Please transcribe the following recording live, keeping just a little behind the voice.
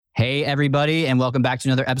Hey, everybody, and welcome back to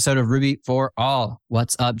another episode of Ruby for All.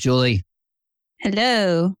 What's up, Julie?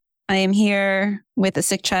 Hello. I am here with a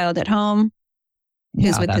sick child at home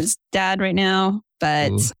who's with his dad right now.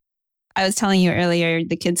 But I was telling you earlier,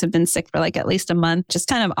 the kids have been sick for like at least a month, just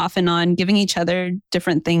kind of off and on, giving each other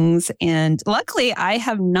different things. And luckily, I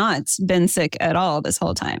have not been sick at all this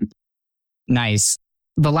whole time. Nice.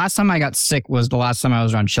 The last time I got sick was the last time I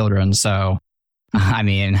was around children. So, I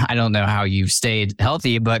mean, I don't know how you've stayed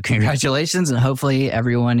healthy, but congratulations. And hopefully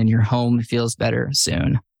everyone in your home feels better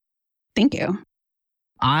soon. Thank you.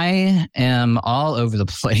 I am all over the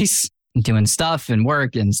place doing stuff and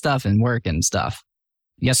work and stuff and work and stuff.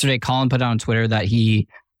 Yesterday, Colin put on Twitter that he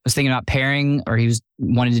was thinking about pairing, or he was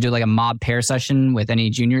wanting to do like a mob pair session with any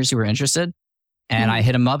juniors who were interested. And I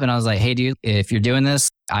hit him up and I was like, hey, dude, if you're doing this,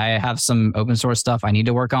 I have some open source stuff I need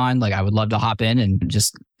to work on. Like, I would love to hop in and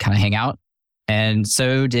just kind of hang out. And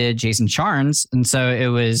so did Jason Charnes. And so it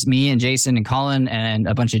was me and Jason and Colin and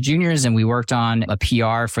a bunch of juniors. And we worked on a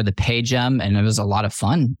PR for the PageM, and it was a lot of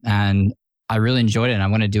fun. And I really enjoyed it and I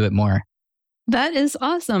want to do it more. That is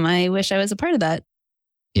awesome. I wish I was a part of that.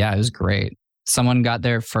 Yeah, it was great. Someone got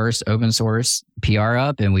their first open source PR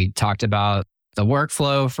up and we talked about the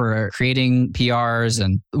workflow for creating PRs.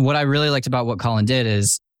 And what I really liked about what Colin did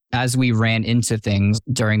is as we ran into things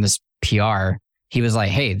during this PR, he was like,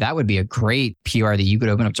 hey, that would be a great PR that you could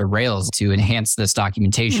open up to Rails to enhance this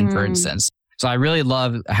documentation, for instance. So I really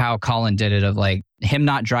love how Colin did it, of like him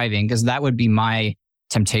not driving, because that would be my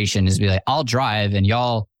temptation, is to be like, I'll drive and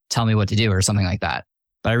y'all tell me what to do or something like that.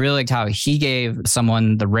 But I really liked how he gave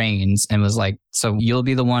someone the reins and was like, so you'll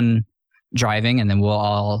be the one driving and then we'll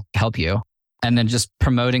all help you. And then just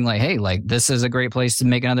promoting like, hey, like this is a great place to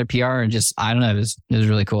make another PR. And just, I don't know, it was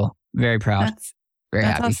really cool. Very proud. Very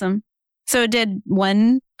happy. That's awesome. So did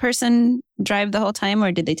one person drive the whole time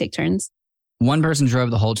or did they take turns? One person drove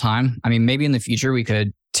the whole time. I mean, maybe in the future we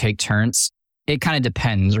could take turns. It kind of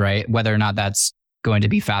depends, right? Whether or not that's going to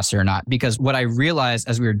be faster or not. Because what I realized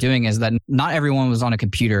as we were doing is that not everyone was on a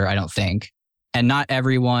computer, I don't think. And not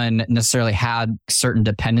everyone necessarily had certain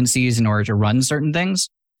dependencies in order to run certain things.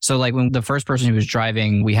 So like when the first person who was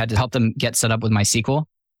driving, we had to help them get set up with MySQL.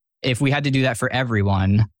 If we had to do that for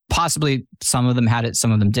everyone, possibly some of them had it,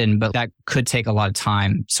 some of them didn't, but that could take a lot of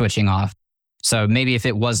time switching off. So maybe if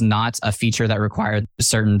it was not a feature that required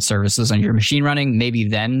certain services on your machine running, maybe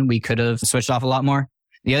then we could have switched off a lot more.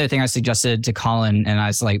 The other thing I suggested to Colin, and I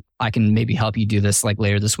was like, I can maybe help you do this like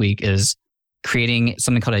later this week, is creating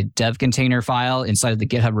something called a dev container file inside of the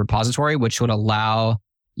GitHub repository, which would allow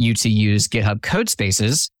you to use GitHub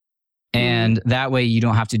Codespaces. And that way you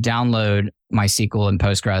don't have to download MySQL and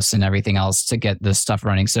Postgres and everything else to get this stuff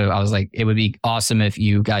running. So I was like, it would be awesome if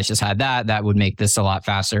you guys just had that. That would make this a lot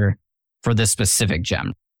faster for this specific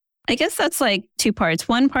gem. I guess that's like two parts.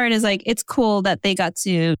 One part is like, it's cool that they got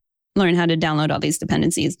to learn how to download all these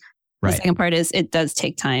dependencies. The second part is it does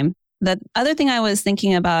take time. The other thing I was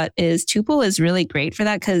thinking about is Tuple is really great for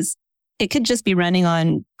that because it could just be running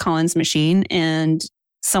on Colin's machine and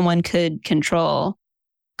someone could control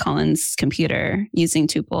Colin's computer using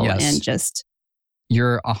Tuple and just...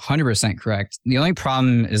 You're 100% correct. The only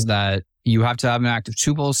problem is that you have to have an active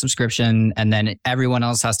Tuple subscription and then everyone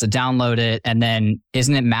else has to download it. And then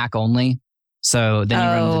isn't it Mac only? So then you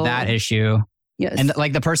run into that issue. Yes. And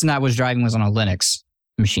like the person that was driving was on a Linux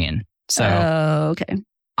machine. So okay.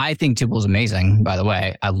 I think Tuple is amazing, by the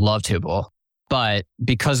way. I love Tuple. But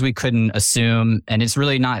because we couldn't assume, and it's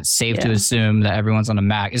really not safe to assume that everyone's on a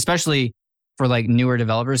Mac, especially for like newer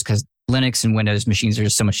developers, because Linux and Windows machines are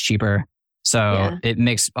just so much cheaper. So it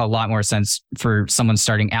makes a lot more sense for someone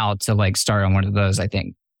starting out to like start on one of those, I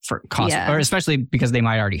think, for cost, or especially because they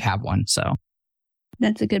might already have one. So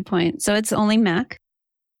that's a good point. So it's only Mac?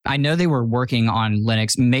 I know they were working on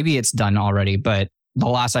Linux. Maybe it's done already, but the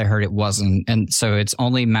last I heard it wasn't. And so it's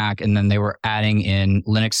only Mac. And then they were adding in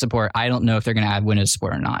Linux support. I don't know if they're going to add Windows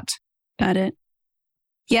support or not. Got it.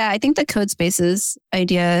 Yeah, I think the Codespaces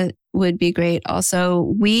idea would be great.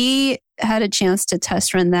 Also, we had a chance to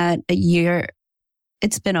test run that a year.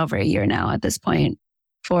 It's been over a year now at this point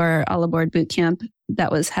for All Aboard Bootcamp.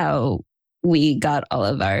 That was how we got all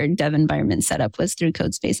of our dev environment set up, was through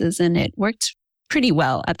Codespaces. And it worked pretty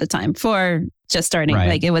well at the time for just starting. Right.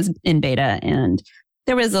 Like it was in beta and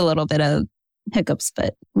there was a little bit of hiccups,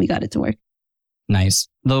 but we got it to work. Nice.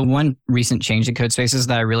 The one recent change to Codespaces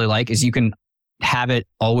that I really like is you can have it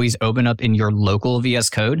always open up in your local VS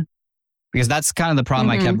Code. Because that's kind of the problem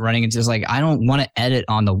I kept running into. Is like, I don't want to edit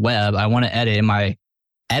on the web. I want to edit in my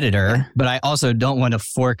editor, but I also don't want to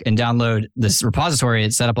fork and download this repository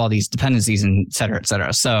and set up all these dependencies and et cetera, et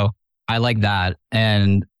cetera. So I like that.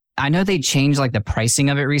 And I know they changed like the pricing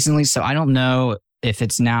of it recently. So I don't know if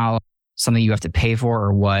it's now something you have to pay for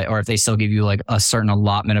or what, or if they still give you like a certain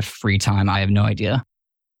allotment of free time. I have no idea.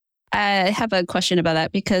 I have a question about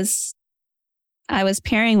that because I was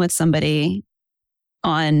pairing with somebody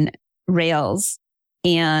on Rails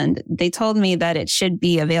and they told me that it should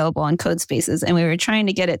be available on Codespaces. And we were trying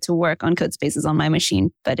to get it to work on Codespaces on my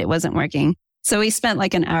machine, but it wasn't working. So we spent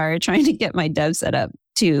like an hour trying to get my dev set up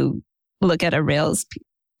to look at a Rails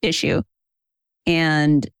issue.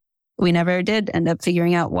 And we never did end up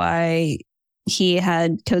figuring out why he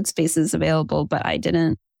had Codespaces available, but I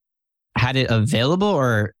didn't. Had it available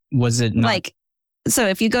or was it not? Like, so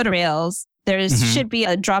if you go to Rails, there should be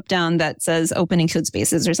a drop down that says opening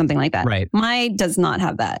Codespaces or something like that. Right. Mine does not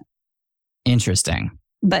have that. Interesting.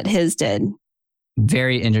 But his did.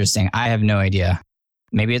 Very interesting. I have no idea.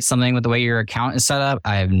 Maybe it's something with the way your account is set up.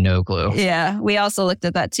 I have no clue. Yeah. We also looked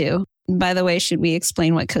at that too. By the way, should we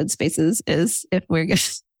explain what Codespaces is if we're good?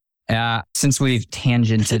 Since we've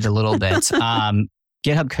tangented a little bit,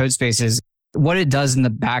 GitHub Codespaces, what it does in the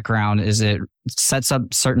background is it sets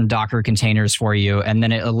up certain Docker containers for you, and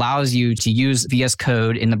then it allows you to use VS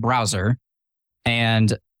Code in the browser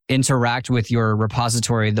and interact with your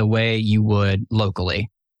repository the way you would locally,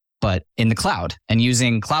 but in the cloud and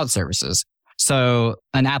using cloud services. So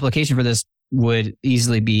an application for this would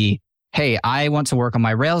easily be, hey, I want to work on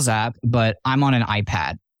my Rails app, but I'm on an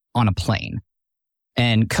iPad on a plane.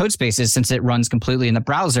 And Codespaces, since it runs completely in the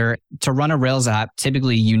browser, to run a Rails app,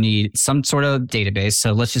 typically you need some sort of database.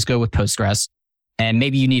 So let's just go with Postgres. And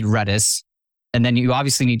maybe you need Redis. And then you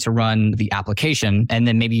obviously need to run the application. And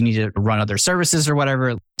then maybe you need to run other services or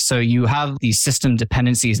whatever. So you have these system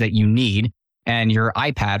dependencies that you need. And your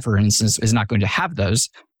iPad, for instance, is not going to have those.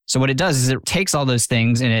 So what it does is it takes all those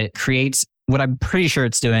things and it creates what I'm pretty sure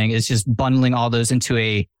it's doing is just bundling all those into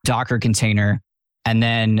a Docker container and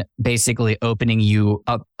then basically opening you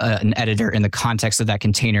up an editor in the context of that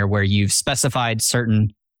container where you've specified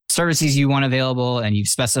certain services you want available and you've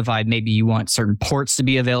specified maybe you want certain ports to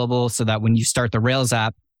be available so that when you start the Rails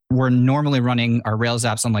app, we're normally running our Rails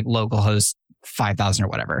apps on like localhost 5,000 or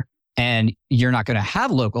whatever. And you're not going to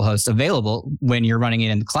have localhost available when you're running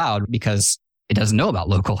it in the cloud because it doesn't know about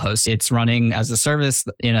localhost. It's running as a service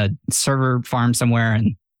in a server farm somewhere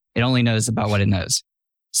and it only knows about what it knows.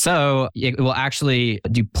 So it will actually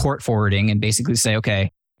do port forwarding and basically say, okay,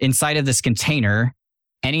 inside of this container,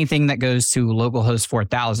 anything that goes to localhost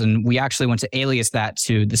 4000, we actually want to alias that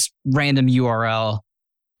to this random URL,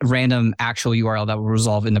 random actual URL that will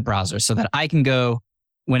resolve in the browser so that I can go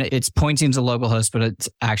when it's pointing to localhost, but it's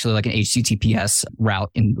actually like an HTTPS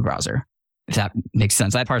route in the browser. If that makes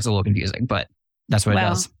sense. That part's a little confusing, but that's what it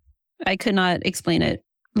does. I could not explain it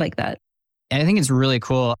like that. And I think it's really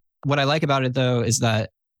cool. What I like about it though is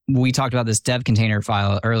that we talked about this dev container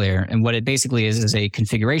file earlier, and what it basically is a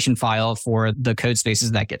configuration file for the code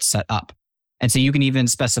spaces that get set up. And so you can even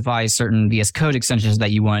specify certain VS Code extensions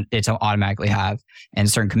that you want it to automatically have and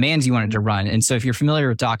certain commands you want it to run. And so if you're familiar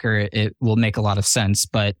with Docker, it will make a lot of sense,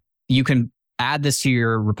 but you can add this to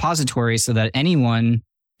your repository so that anyone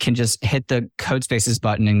can just hit the Codespaces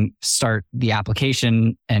button and start the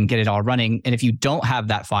application and get it all running. And if you don't have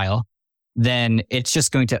that file, then it's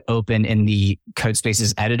just going to open in the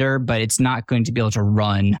Codespaces editor, but it's not going to be able to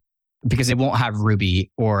run because it won't have Ruby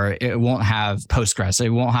or it won't have Postgres. It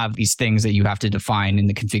won't have these things that you have to define in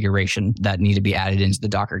the configuration that need to be added into the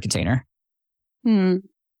Docker container.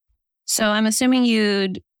 So I'm assuming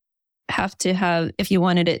you'd have to have, if you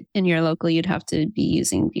wanted it in your local, you'd have to be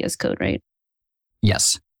using VS Code, right?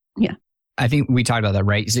 Yes. Yeah. I think we talked about that,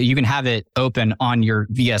 right? So you can have it open on your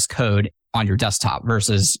VS Code on your desktop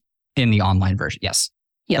versus in the online version. Yes.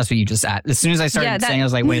 Yep. That's what you just said. As soon as I started saying, I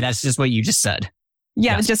was like, wait, that's just what you just said.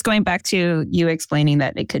 Yeah, I was just going back to you explaining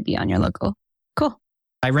that it could be on your local. Cool.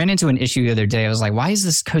 I ran into an issue the other day. I was like, why is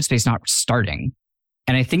this Codespace not starting?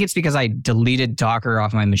 And I think it's because I deleted Docker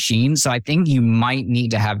off my machine. So I think you might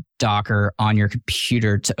need to have Docker on your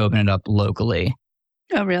computer to open it up locally.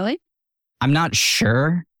 Oh, really? I'm not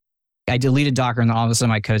sure. I deleted Docker and then all of a sudden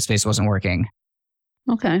my Codespace wasn't working.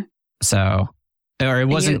 Okay. So, or it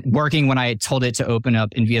wasn't working when I told it to open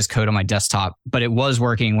up in VS Code on my desktop, but it was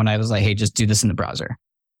working when I was like, hey, just do this in the browser.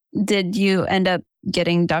 Did you end up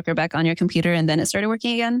getting Docker back on your computer and then it started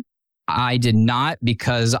working again? I did not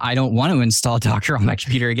because I don't want to install Docker on my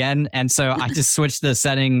computer again. And so I just switched the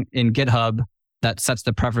setting in GitHub that sets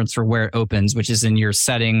the preference for where it opens, which is in your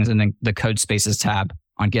settings and then the Codespaces tab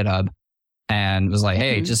on GitHub. And was like,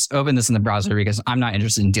 hey, just open this in the browser because I'm not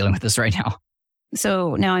interested in dealing with this right now.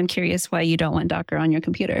 So now I'm curious why you don't want Docker on your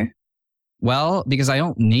computer. Well, because I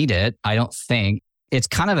don't need it, I don't think. it's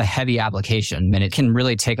kind of a heavy application and it can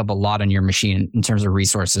really take up a lot on your machine in terms of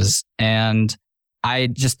resources. And I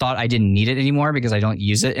just thought I didn't need it anymore because I don't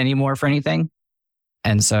use it anymore for anything.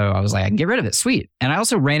 And so I was like, I can get rid of it. Sweet. And I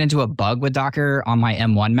also ran into a bug with Docker on my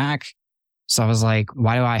M1 Mac. So I was like,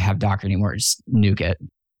 why do I have Docker anymore? Just nuke it.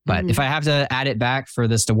 But if I have to add it back for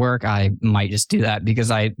this to work, I might just do that because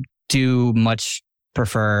I do much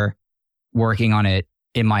prefer working on it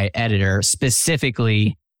in my editor,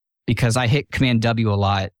 specifically because I hit Command W a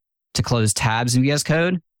lot to close tabs in VS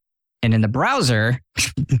Code. And in the browser,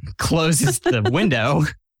 closes the window.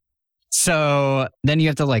 So then you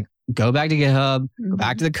have to like go back to GitHub, go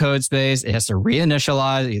back to the code space. It has to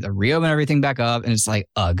reinitialize, either reopen everything back up. And it's like,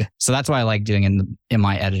 ugh. So that's why I like doing it in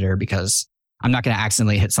my editor because I'm not going to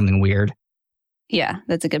accidentally hit something weird. Yeah,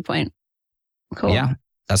 that's a good point. Cool. Yeah,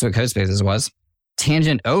 that's what Codespaces was.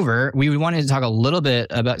 Tangent over. We wanted to talk a little bit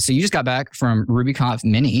about, so you just got back from RubyConf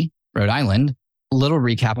Mini, Rhode Island. A little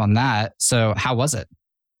recap on that. So how was it?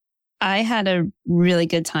 I had a really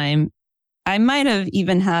good time. I might have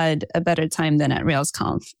even had a better time than at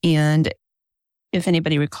RailsConf. And if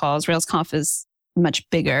anybody recalls, RailsConf is much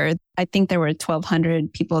bigger. I think there were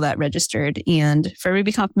 1,200 people that registered. And for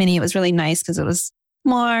RubyConf Mini, it was really nice because it was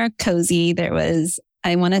more cozy. There was,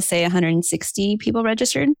 I want to say 160 people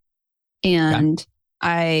registered. And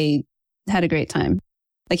I had a great time.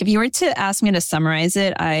 Like if you were to ask me to summarize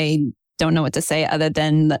it, I don't know what to say other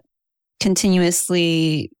than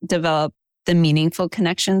continuously develop the meaningful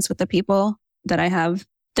connections with the people that I have.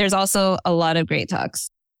 There's also a lot of great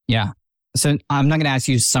talks. Yeah. So I'm not going to ask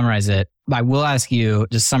you to summarize it, but I will ask you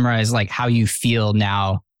to summarize like how you feel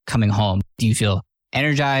now coming home. Do you feel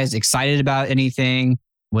energized, excited about anything?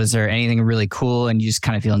 Was there anything really cool and you just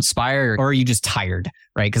kind of feel inspired or are you just tired,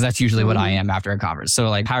 right? Because that's usually what I am after a conference. So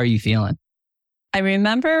like, how are you feeling? I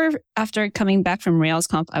remember after coming back from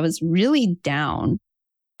RailsConf, I was really down.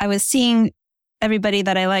 I was seeing everybody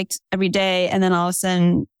that I liked every day. And then all of a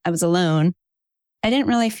sudden I was alone. I didn't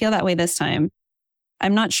really feel that way this time.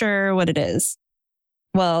 I'm not sure what it is.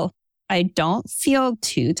 Well, I don't feel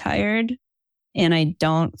too tired and I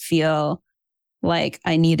don't feel like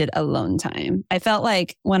I needed alone time. I felt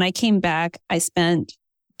like when I came back, I spent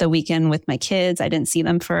the weekend with my kids. I didn't see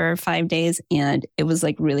them for 5 days and it was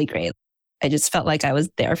like really great. I just felt like I was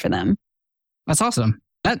there for them. That's awesome.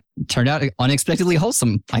 That turned out unexpectedly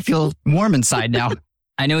wholesome. I feel warm inside now.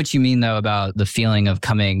 I know what you mean though about the feeling of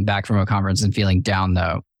coming back from a conference and feeling down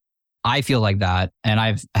though. I feel like that. And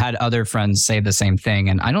I've had other friends say the same thing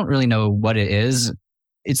and I don't really know what it is.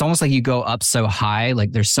 It's almost like you go up so high,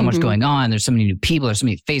 like there's so much going on. There's so many new people, there's so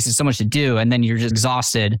many faces, so much to do. And then you're just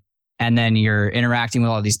exhausted. And then you're interacting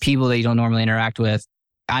with all these people that you don't normally interact with.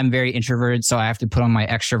 I'm very introverted, so I have to put on my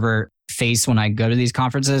extrovert face when I go to these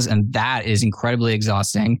conferences. And that is incredibly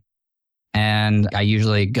exhausting. And I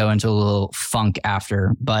usually go into a little funk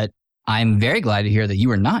after, but I'm very glad to hear that you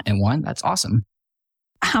were not in one. That's awesome.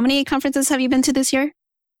 How many conferences have you been to this year?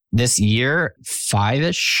 This year,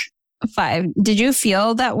 5-ish. 5. Did you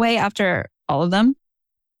feel that way after all of them?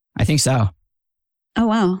 I think so. Oh,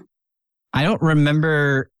 wow. I don't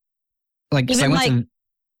remember, like, because I went to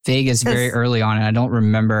Vegas very early on and I don't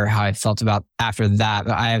remember how I felt about after that,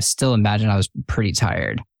 but I still imagine I was pretty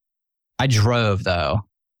tired. I drove though.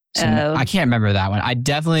 So I can't remember that one. I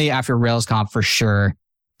definitely after RailsConf for sure.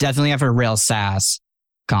 Definitely after Rails SAS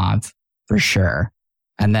Conf for sure.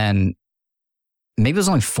 And then maybe it was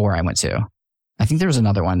only 4 I went to. I think there was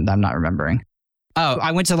another one that I'm not remembering. Oh,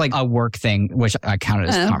 I went to like a work thing, which I counted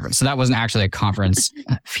as a conference. So that wasn't actually a conference.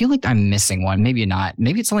 I feel like I'm missing one. Maybe not.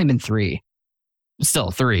 Maybe it's only been 3.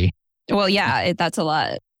 Still 3. Well, yeah, that's a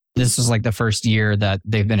lot. This was like the first year that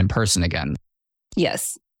they've been in person again.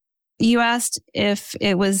 Yes. You asked if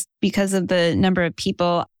it was because of the number of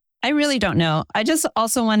people. I really don't know. I just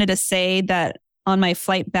also wanted to say that on my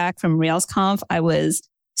flight back from RailsConf, I was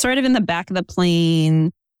sort of in the back of the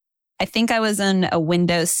plane. I think I was in a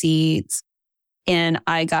window seat and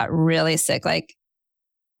I got really sick, like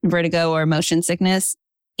vertigo or motion sickness.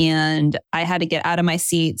 And I had to get out of my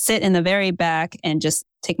seat, sit in the very back and just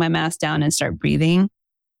take my mask down and start breathing.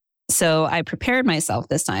 So I prepared myself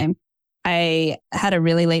this time. I had a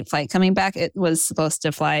really late flight coming back. It was supposed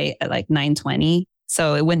to fly at like 9:20.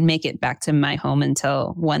 So it wouldn't make it back to my home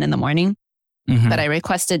until 1 a.m. But I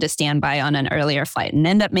requested to stand by on an earlier flight and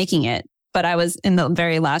end up making it. But I was in the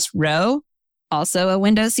very last row, also a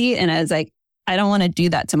window seat. And I was like, I don't want to do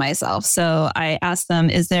that to myself. So I asked them,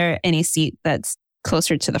 is there any seat that's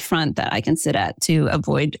closer to the front that I can sit at to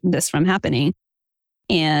avoid this from happening?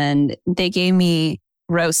 And they gave me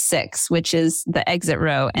row 6, which is the exit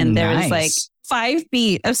row. And there was like 5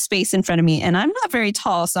 feet of space in front of me. And I'm not very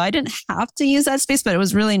tall, so I didn't have to use that space, but it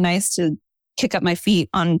was really nice to kick up my feet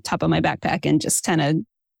on top of my backpack and just kind of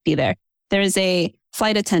be there. There's a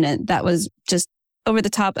flight attendant that was just over the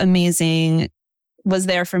top amazing, was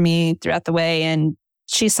there for me throughout the way. And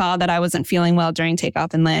she saw that I wasn't feeling well during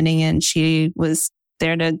takeoff and landing, and she was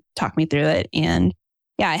there to talk me through it. And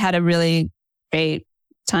yeah, I had a really great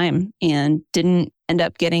time and didn't end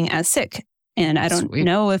up getting as sick. And I don't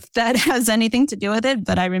know if that has anything to do with it,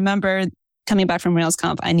 but I remember coming back from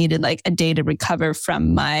RailsConf, I needed like a day to recover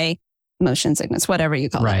from my motion sickness, whatever you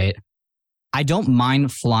call it. Right. I don't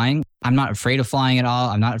mind flying. I'm not afraid of flying at all.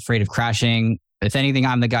 I'm not afraid of crashing. If anything,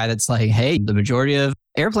 I'm the guy that's like, hey, the majority of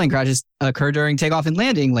airplane crashes occur during takeoff and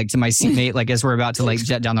landing, like to my seatmate, like as we're about to like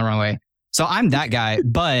jet down the runway. So I'm that guy,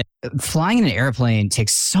 but flying in an airplane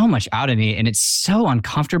takes so much out of me and it's so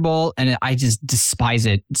uncomfortable and I just despise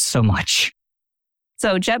it so much.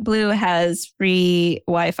 So JetBlue has free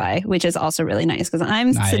Wi-Fi, which is also really nice because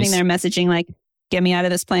I'm sitting there messaging like, get me out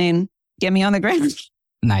of this plane, get me on the ground.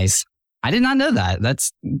 Nice. I did not know that.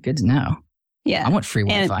 That's good to know. Yeah. I want free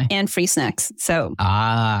Wi-Fi. And free snacks. So.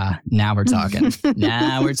 Now we're talking.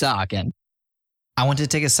 Now we're talking. I want to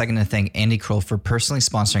take a second to thank Andy Kroll for personally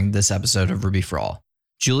sponsoring this episode of Ruby for All.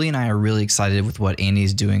 Julie and I are really excited with what Andy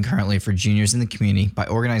is doing currently for juniors in the community by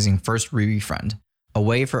organizing First Ruby Friend, a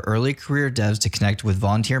way for early career devs to connect with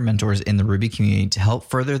volunteer mentors in the Ruby community to help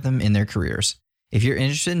further them in their careers. If you're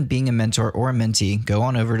interested in being a mentor or a mentee, go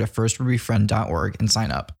on over to firstrubyfriend.org and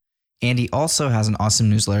sign up. Andy also has an awesome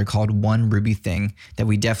newsletter called One Ruby Thing that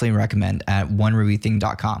we definitely recommend at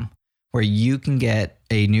onerubything.com, where you can get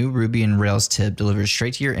a new Ruby and Rails tip delivered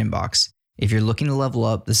straight to your inbox. If you're looking to level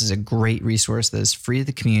up, this is a great resource that is free to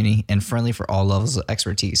the community and friendly for all levels of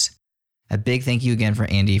expertise. A big thank you again for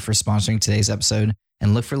Andy for sponsoring today's episode,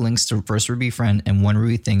 and look for links to First Ruby Friend and One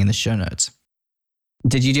Ruby Thing in the show notes.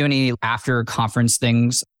 Did you do any after conference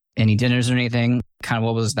things, any dinners or anything? Kind of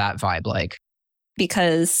what was that vibe like?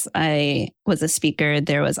 Because I was a speaker,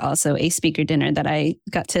 there was also a speaker dinner that I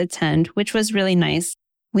got to attend, which was really nice.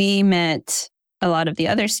 We met a lot of the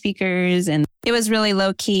other speakers and it was really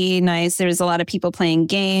low key, nice. There was a lot of people playing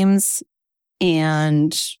games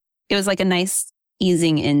and it was like a nice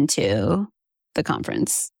easing into the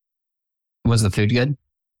conference. Was the food good?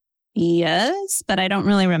 Yes, but I don't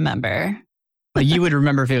really remember. Like you would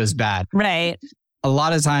remember if it was bad. Right. A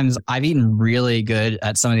lot of times I've eaten really good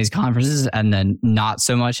at some of these conferences and then not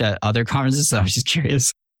so much at other conferences. So I was just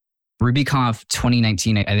curious. RubyConf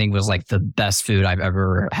 2019, I think was like the best food I've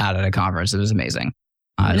ever had at a conference. It was amazing.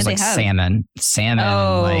 It was like salmon.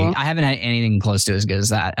 Oh. Like I haven't had anything close to as good as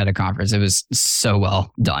that at a conference. It was so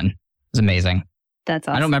well done. It was amazing. That's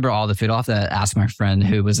awesome. I don't remember all the food. I'll have to ask my friend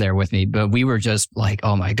who was there with me, but we were just like,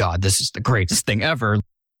 oh my God, this is the greatest thing ever.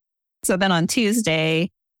 So then on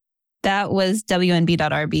Tuesday, that was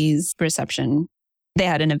WNB.RB's reception. They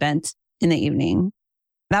had an event in the evening.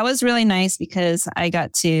 That was really nice because I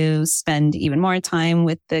got to spend even more time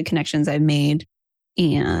with the connections I've made.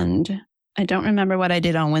 And I don't remember what I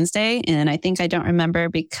did on Wednesday. And I think I don't remember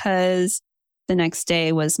because the next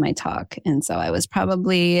day was my talk. And so I was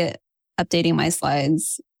probably updating my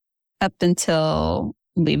slides up until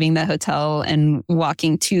leaving the hotel and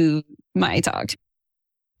walking to my talk.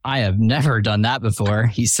 I have never done that before,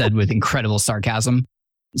 he said with incredible sarcasm.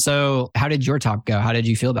 So how did your talk go? How did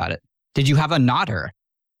you feel about it? Did you have a nodder?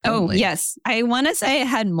 Oh, yes. I want to say I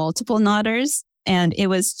had multiple nodders and it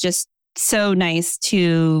was just so nice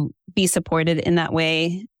to be supported in that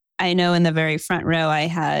way. I know in the very front row, I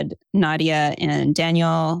had Nadia and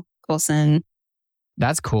Daniel Colson.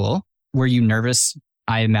 That's cool. Were you nervous,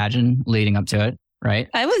 I imagine, leading up to it, right?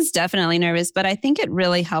 I was definitely nervous, but I think it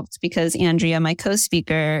really helped because Andrea, my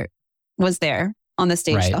co-speaker, was there on the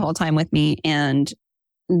stage the whole time with me. And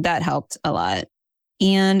that helped a lot.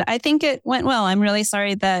 And I think it went well. I'm really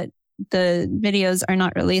sorry that the videos are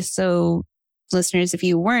not released. So listeners, if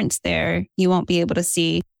you weren't there, you won't be able to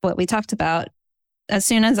see what we talked about. As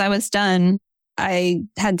soon as I was done, I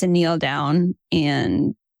had to kneel down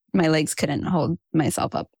and my legs couldn't hold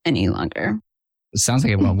myself up any longer. It sounds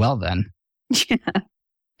like it went well then. Yeah.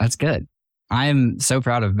 That's good. I'm so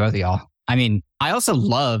proud of both of y'all. I mean, I also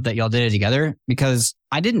love that y'all did it together because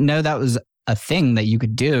I didn't know that was a thing that you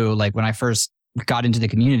could do. Like when I first got into the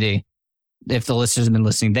community, if the listeners have been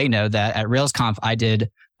listening, they know that at RailsConf, I did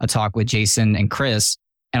a talk with Jason and Chris,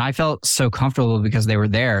 and I felt so comfortable because they were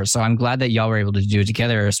there. So I'm glad that y'all were able to do it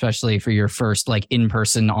together, especially for your first like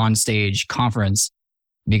in-person on-stage conference,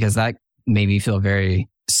 because that made me feel very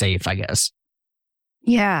safe, I guess.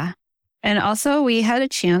 Yeah. And also, we had a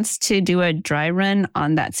chance to do a dry run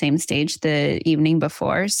on that same stage the evening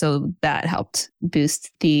before. So that helped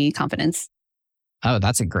boost the confidence. Oh,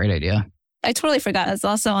 that's a great idea. I totally forgot. I was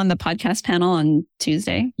also on the podcast panel on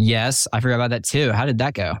Tuesday. Yes, I forgot about that too. How did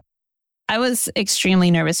that go? I was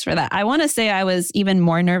extremely nervous for that. I want to say I was even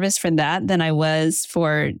more nervous for that than I was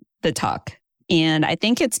for the talk. And I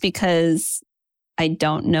think it's because I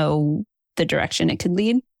don't know the direction it could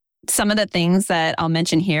lead. Some of the things that I'll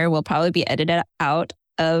mention here will probably be edited out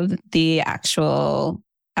of the actual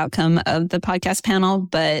outcome of the podcast panel.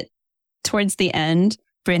 But towards the end,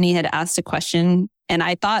 Brittany had asked a question and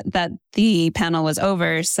I thought that the panel was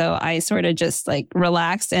over. So I sort of just like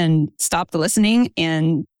relaxed and stopped listening.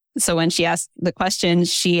 And so when she asked the question,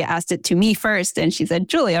 she asked it to me first. And she said,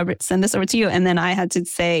 Julie, I'll send this over to you. And then I had to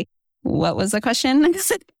say, what was the question?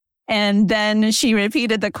 And then she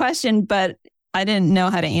repeated the question, but I didn't know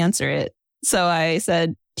how to answer it. So I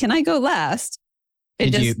said, can I go last?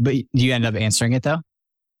 But you end up answering it though?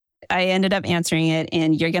 I ended up answering it,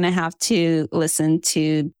 and you're going to have to listen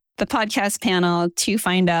to the podcast panel to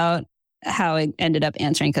find out how it ended up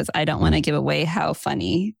answering, because I don't want to give away how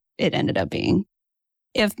funny it ended up being.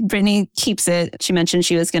 If Brittany keeps it, she mentioned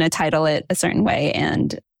she was going to title it a certain way.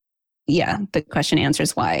 And yeah, the question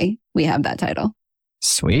answers why we have that title.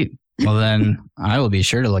 Sweet. Well, then I will be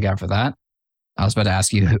sure to look out for that. I was about to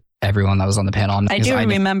ask you everyone that was on the panel. I do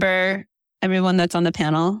remember everyone that's on the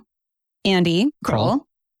panel. Andy Kroll.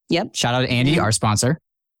 Yep. Shout out to Andy, our sponsor.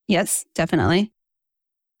 Yes, definitely.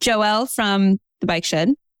 Joelle from the Bike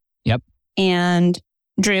Shed. Yep. And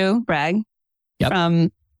Drew Bragg. Yep.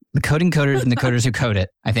 From the coding coders and the coders who code it,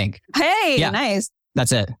 I think. Hey, yeah, nice.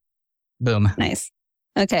 That's it. Boom. Nice.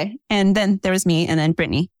 Okay. And then there was me and then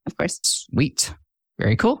Brittany, of course. Sweet.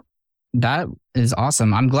 Very cool. That is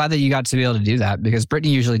awesome. I'm glad that you got to be able to do that, because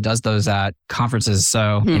Brittany usually does those at conferences.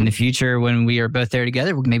 So in the future, when we are both there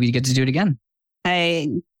together, maybe you get to do it again. I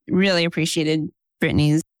really appreciated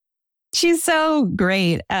Brittany's. She's so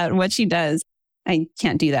great at what she does. I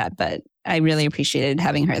can't do that, but I really appreciated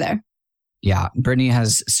having her there. Yeah. Brittany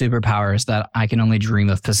has superpowers that I can only dream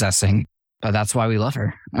of possessing, but that's why we love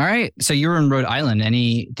her. All right. So you were in Rhode Island.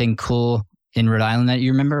 Anything cool in Rhode Island that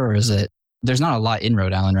you remember, or is it? There's not a lot in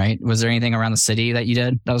Rhode Island, right? Was there anything around the city that you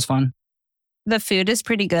did that was fun? The food is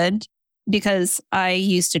pretty good because I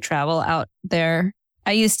used to travel out there.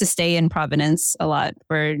 I used to stay in Providence a lot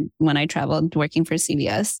for when I traveled working for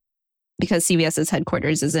CVS, because CVS's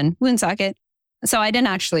headquarters is in Woonsocket. So I didn't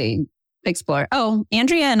actually explore. Oh,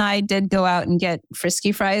 Andrea and I did go out and get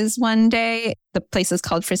Frisky Fries one day. The place is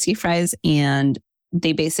called Frisky Fries, and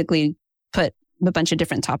they basically put a bunch of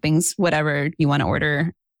different toppings, whatever you want to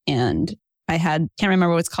order. And I can't remember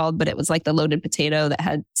what it's called, but it was like the loaded potato that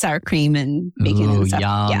had sour cream and bacon and stuff.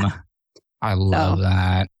 Yum. Yeah. I love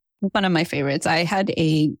that. One of my favorites. I had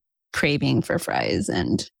a craving for fries,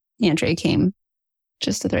 and Andrea came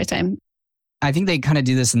just at the right time. I think they kind of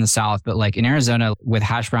do this in the South, but like in Arizona with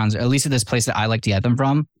hash browns, or at least at this place that I like to get them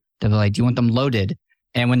from, they're like, do you want them loaded?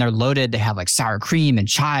 And when they're loaded, they have like sour cream and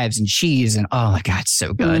chives and cheese. And oh my God, it's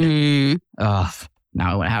so good. Oh,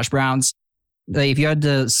 now I want hash browns. Like, if you had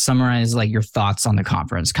to summarize like your thoughts on the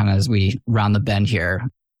conference, kind of as we round the bend here,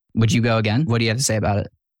 would you go again? What do you have to say about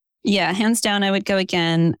it? Yeah, hands down, I would go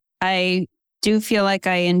again. I do feel like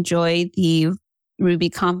I enjoy the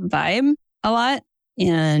RubyConf vibe a lot,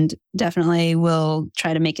 and definitely will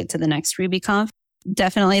try to make it to the next RubyConf.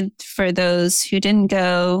 Definitely for those who didn't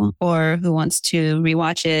go or who wants to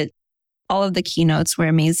rewatch it, all of the keynotes were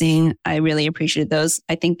amazing. I really appreciated those.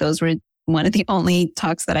 I think those were one of the only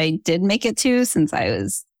talks that I did make it to, since I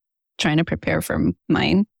was trying to prepare for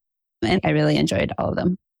mine. And I really enjoyed all of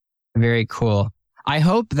them. Very cool. I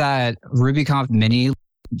hope that RubyConf Mini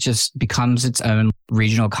just becomes its own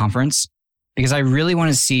regional conference, because I really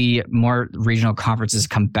want to see more regional conferences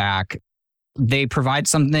come back. They provide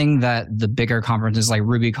something that the bigger conferences like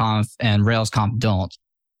RubyConf and RailsConf don't.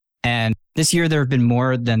 And this year there have been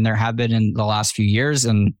more than there have been in the last few years.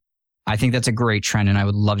 And I think that's a great trend, and I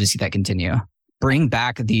would love to see that continue. Bring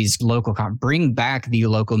back these bring back the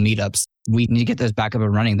local meetups. We need to get those back up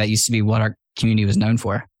and running. That used to be what our community was known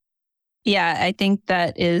for. Yeah, I think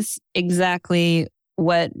that is exactly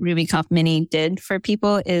what RubyConf Mini did for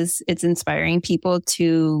people. Is it's inspiring people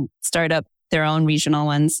to start up their own regional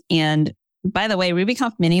ones. And by the way,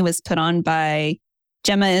 RubyConf Mini was put on by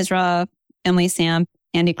Gemma Isra, Emily Samp,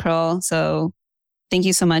 Andy Kroll. So thank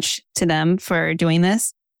you so much to them for doing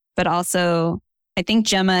this. But also, I think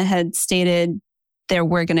Gemma had stated there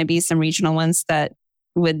were going to be some regional ones that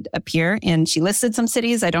would appear, and she listed some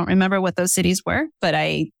cities. I don't remember what those cities were, but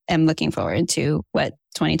I am looking forward to what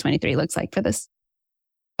 2023 looks like for this.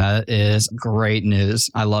 That is great news.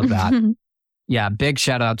 I love that. Yeah, big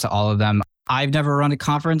shout out to all of them. I've never run a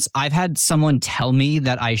conference. I've had someone tell me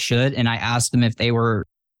that I should, and I asked them if they were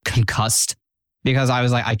concussed because I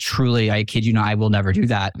was like, I kid you not, I will never do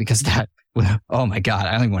that because that, oh my God,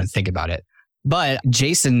 I don't even want to think about it. But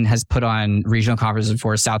Jason has put on regional conferences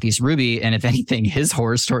for Southeast Ruby. And if anything, his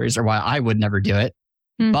horror stories are why I would never do it.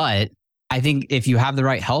 But I think if you have the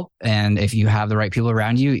right help and if you have the right people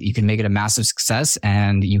around you, you can make it a massive success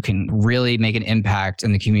and you can really make an impact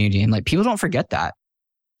in the community. And like people don't forget that.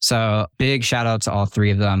 So big shout out to all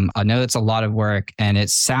three of them. I know it's a lot of work and it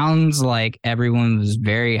sounds like everyone was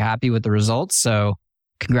very happy with the results. So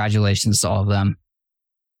congratulations to all of them.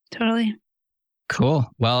 Totally. Cool.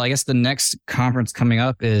 Well, I guess the next conference coming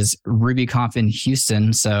up is RubyConf in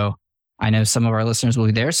Houston. So I know some of our listeners will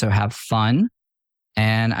be there. So have fun.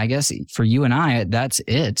 And I guess for you and I, that's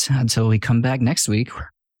it until we come back next week.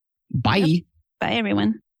 Bye. Yep. Bye,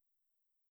 everyone.